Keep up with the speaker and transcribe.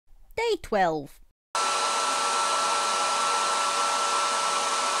Day 12.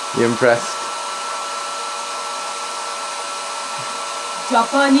 You impressed?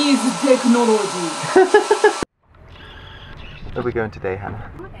 Japanese technology. Where are we going today,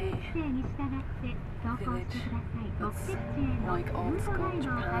 Hannah? Village that's like old school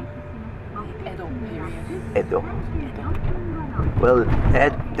Japan, the Edo period. Edo. Well,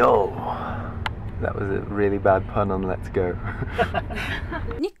 Edo. That was a really bad pun on let's go.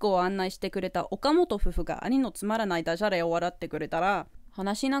 日光を案内してくれた岡本夫婦が兄のつまらないダジャレを笑ってくれたら、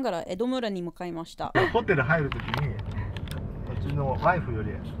話しながら江戸村に向かいました。ホテル入るときにうちのワイフより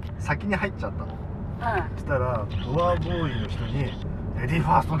先に入っちゃったの。そしたらドアボーイの人にレディーフ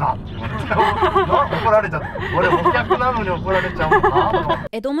ァーストだって言われて怒られちゃった。俺お客なのに怒られちゃうのか。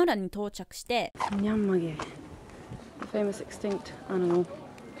江戸村に到着してニャンマゲ The famous extinct animal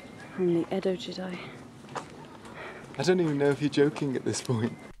from the Edo Jedi. I don't even know if you're joking at this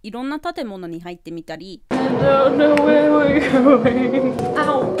point. いろんな建物に入ってみたり I don't know where we're going.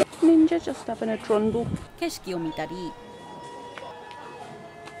 Ow! Ninja just having a trundle. 景色を見たり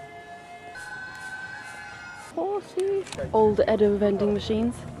Horsey. Old Edo vending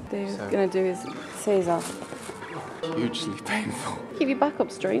machines. They're gonna do is Caesar. Hugely painful. Keep your back up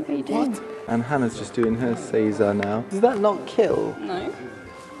straight. What are you doing? And Hannah's just doing her Caesar now. Does that not kill? No,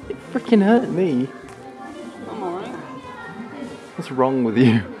 It freaking hurt me. I'm alright. What's wrong with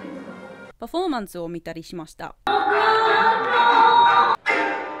you? パフォーマンスを見たりしました。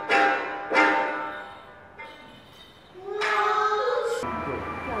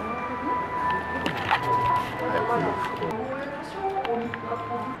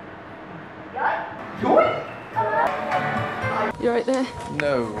You right there?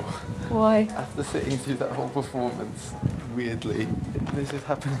 No. Why? After sitting through that whole performance, weirdly, this is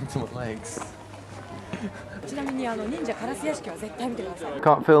happening to my legs. ちなみに忍者カラス屋敷は絶対見てください。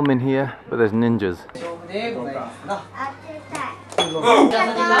 Can't film in here, but there's ninjas.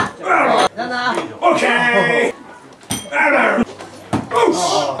 Okay.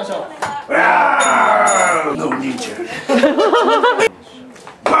 No ninja.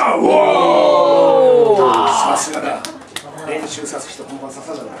 Whoa! さすがだ。練習さす人本番さ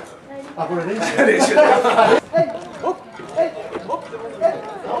せだな。あ、これ練習。練習だ。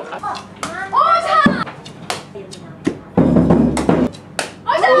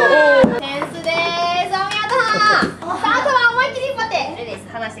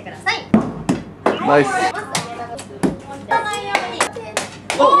Nice. さ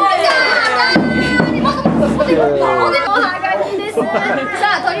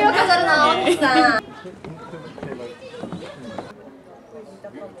あ、鳥を飾るのは大木さん。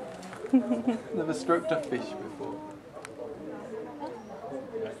 Never stroked a fish before.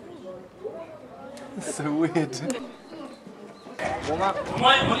 That's so weird.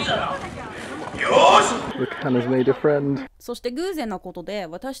 Look, Hannah's made a friend. そして偶然なことで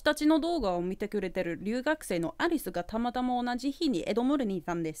私たちの動画を見てくれてる留学生のアリスがたまたま同じ日に江戸村にい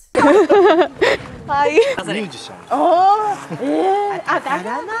たんです。はい。ミュージシャン。おお。あ、だか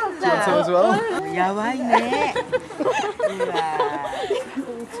らなんだ。So as well. やばいね。うわ。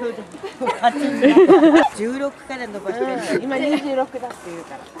16から伸ばしてる。今26だって言う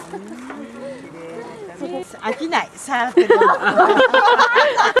から。飽きない。さあ、でも。オ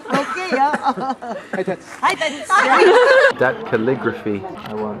ッケーよ。Hi, Ted. はい、大丈夫。 That calligraphy.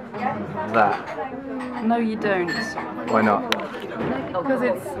 I want that. No, you don't. Why not? Because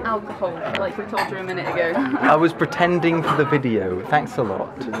it's alcohol, like we told you a minute ago. I was pretending for the video. Thanks a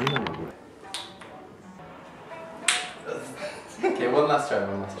lot. Okay, one last try. So,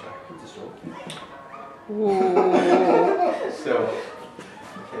 okay.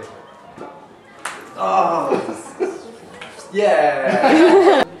 Oh,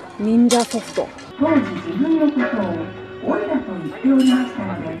 yeah. 忍者ソフト。当時自分のことをオイラと言っておりましたの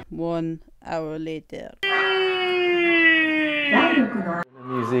で。 1 hour later. 第6の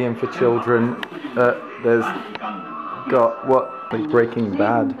Museum for children. There's got what? Like Breaking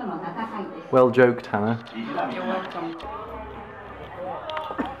Bad. Well joked, Hannah. You're welcome.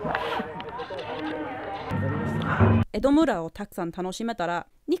 江戸村をたくさん楽しめたら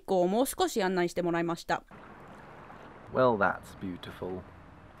日光をもう少し案内してもらいました。 Well, that's beautiful.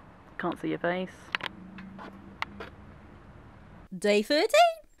 Can't see your face. Day 13?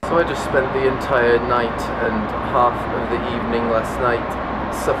 So I just spent the entire night and half of the evening last night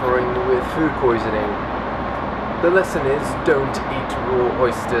suffering with food poisoning. The lesson is don't eat raw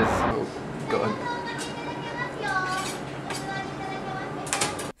oysters. Go on.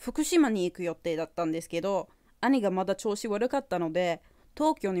 福島に行く予定だったんですけど、兄がまだ調子悪かったので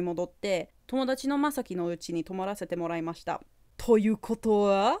東京に戻って友達のまさきのうちに泊まらせてもらいました。ということ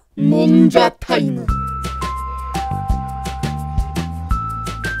はもんじゃタイム。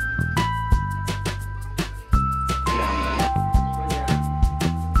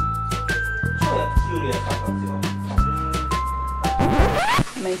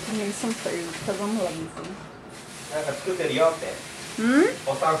Making him some food because I'm lazy. なんか作ってるよって。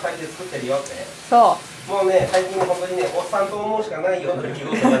おっさん2人で作ってるよって。そもうね、最近本当にね、おっさんと思うしかないような出来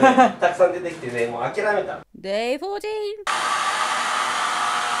事がね、たくさん出てきてね、もう諦めた。Day 14.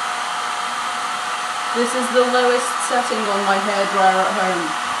 This is the lowest setting on my hairdryer at home.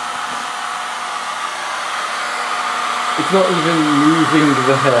 It's not even moving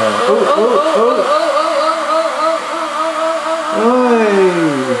the hair.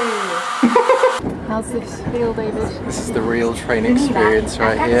 How's this feel, David? This is the real train experience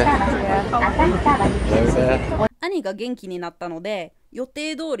right here. Hello there. 兄が元気になったので予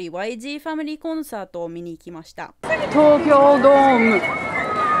定通り YG ファミリーコンサートを見に行きました。東京ドーム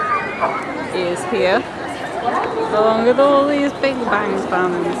is here, along with all these Big Bang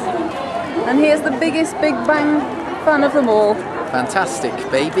fans. And here's the biggest Big Bang fan of them all. Fantastic,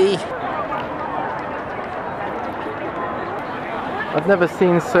 baby. I've never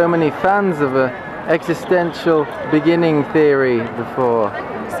seen so many fans of a existential beginning theory before.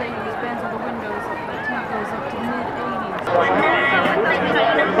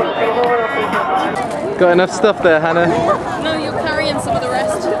 Got enough stuff there, Hannah? No, you're carrying some of the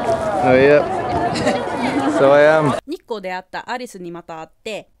rest. Oh yeah. So I am. 日光で会ったアリスにまた会っ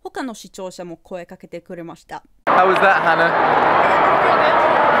て他の視聴者も声かけてくれました。 How was that, Hannah?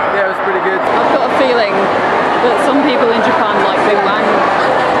 Yeah, it was pretty good. I've got a feeling that some people in Japan like Big Bang.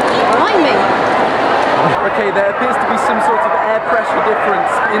 Blimey! Okay, there appears to be some sort of air pressure difference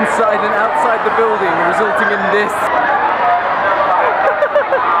inside and outside the building, resulting in this.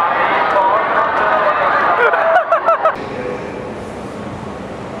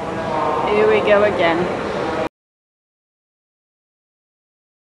 Here we go again.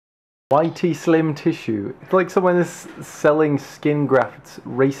 YT Slim tissue. It's like someone is selling skin grafts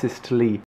racistly.